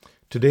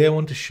Today I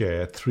want to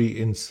share 3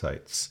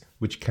 insights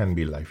which can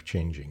be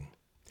life-changing.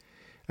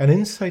 An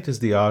insight is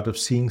the art of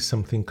seeing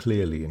something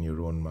clearly in your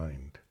own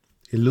mind,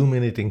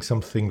 illuminating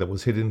something that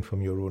was hidden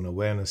from your own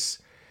awareness,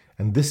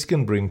 and this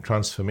can bring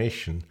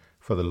transformation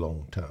for the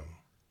long term.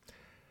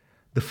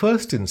 The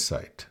first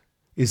insight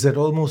is that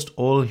almost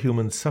all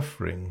human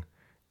suffering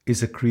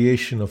is a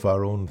creation of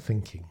our own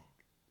thinking,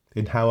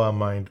 in how our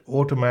mind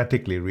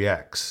automatically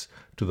reacts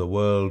to the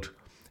world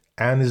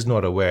and is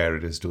not aware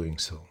it is doing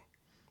so.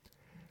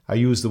 I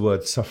use the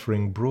word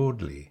suffering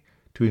broadly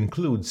to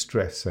include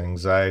stress,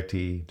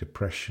 anxiety,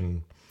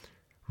 depression,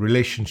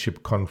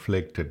 relationship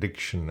conflict,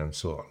 addiction, and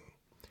so on.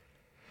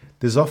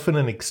 There's often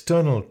an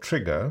external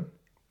trigger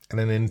and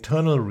an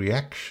internal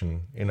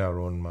reaction in our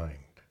own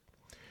mind.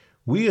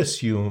 We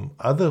assume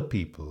other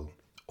people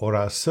or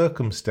our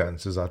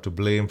circumstances are to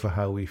blame for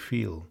how we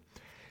feel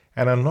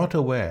and are not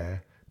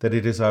aware that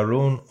it is our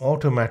own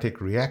automatic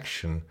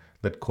reaction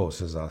that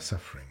causes our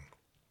suffering.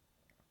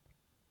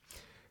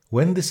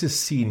 When this is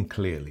seen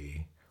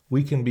clearly,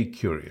 we can be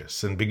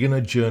curious and begin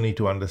a journey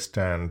to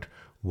understand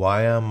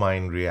why our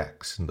mind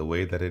reacts in the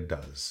way that it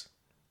does.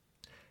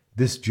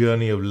 This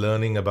journey of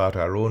learning about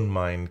our own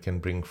mind can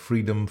bring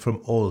freedom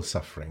from all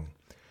suffering,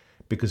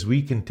 because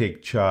we can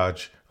take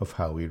charge of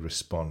how we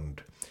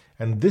respond.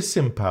 And this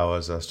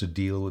empowers us to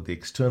deal with the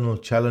external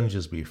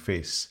challenges we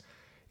face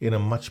in a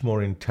much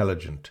more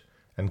intelligent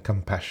and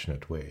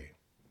compassionate way.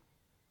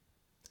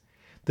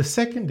 The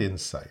second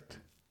insight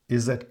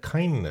is that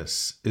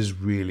kindness is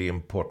really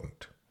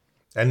important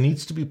and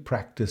needs to be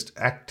practiced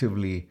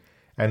actively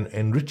and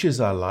enriches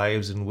our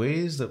lives in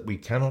ways that we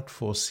cannot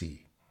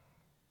foresee.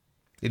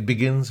 It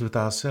begins with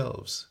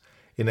ourselves,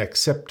 in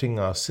accepting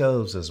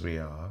ourselves as we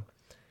are,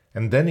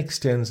 and then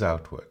extends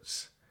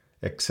outwards,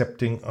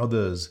 accepting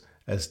others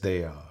as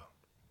they are.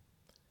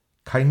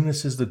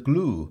 Kindness is the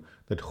glue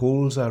that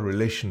holds our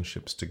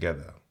relationships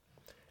together,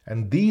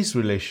 and these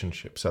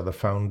relationships are the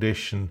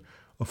foundation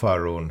of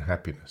our own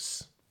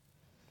happiness.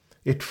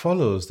 It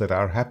follows that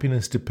our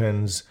happiness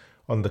depends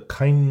on the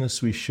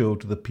kindness we show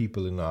to the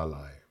people in our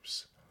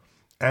lives,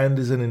 and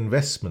is an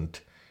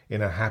investment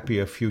in a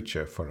happier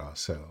future for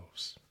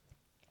ourselves.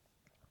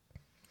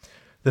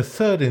 The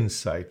third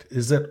insight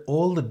is that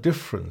all the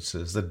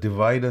differences that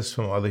divide us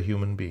from other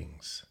human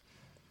beings,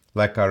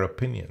 like our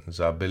opinions,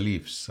 our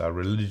beliefs, our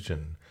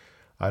religion,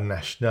 our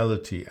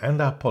nationality,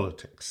 and our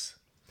politics,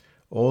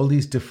 all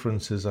these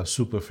differences are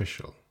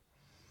superficial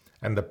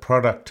and the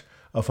product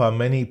of our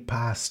many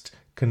past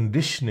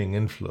conditioning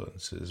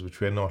influences which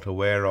we are not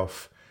aware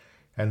of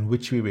and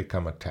which we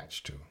become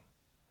attached to.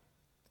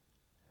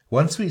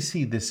 Once we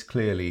see this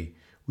clearly,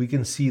 we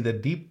can see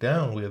that deep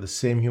down we are the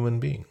same human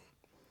being.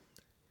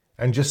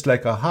 And just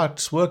like our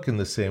hearts work in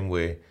the same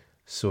way,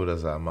 so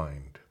does our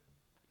mind.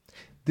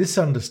 This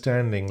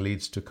understanding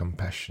leads to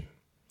compassion,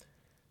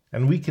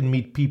 and we can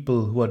meet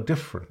people who are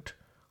different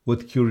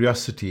with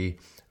curiosity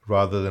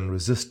rather than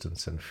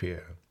resistance and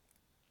fear.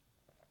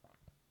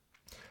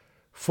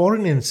 For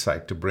an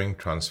insight to bring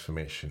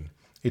transformation,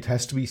 it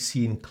has to be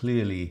seen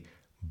clearly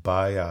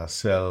by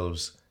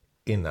ourselves,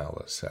 in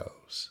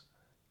ourselves.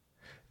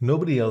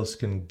 Nobody else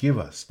can give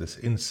us this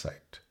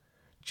insight.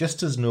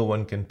 Just as no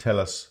one can tell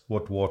us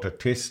what water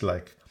tastes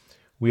like,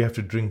 we have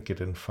to drink it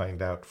and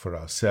find out for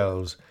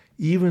ourselves,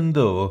 even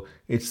though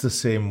it's the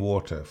same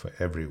water for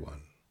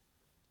everyone.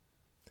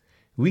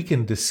 We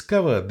can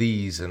discover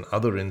these and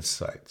other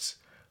insights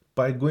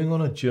by going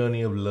on a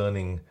journey of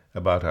learning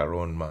about our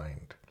own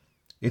mind.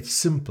 It's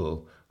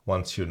simple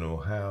once you know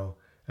how,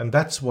 and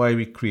that's why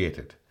we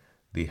created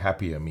the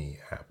Happier Me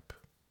app.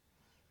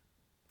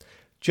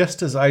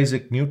 Just as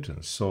Isaac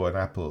Newton saw an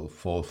apple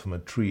fall from a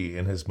tree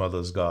in his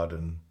mother's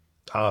garden,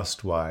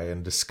 asked why,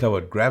 and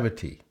discovered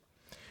gravity,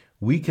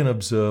 we can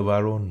observe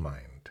our own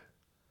mind,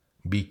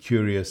 be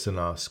curious and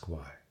ask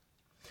why.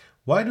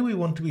 Why do we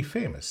want to be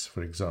famous,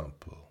 for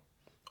example,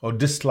 or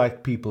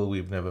dislike people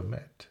we've never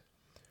met?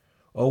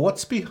 Or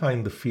what's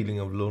behind the feeling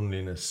of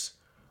loneliness,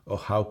 or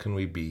how can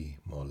we be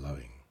more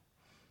loving?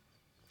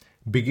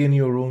 Begin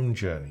your own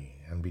journey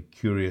and be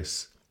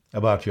curious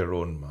about your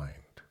own mind.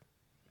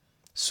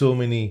 So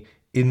many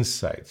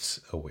insights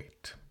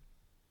await.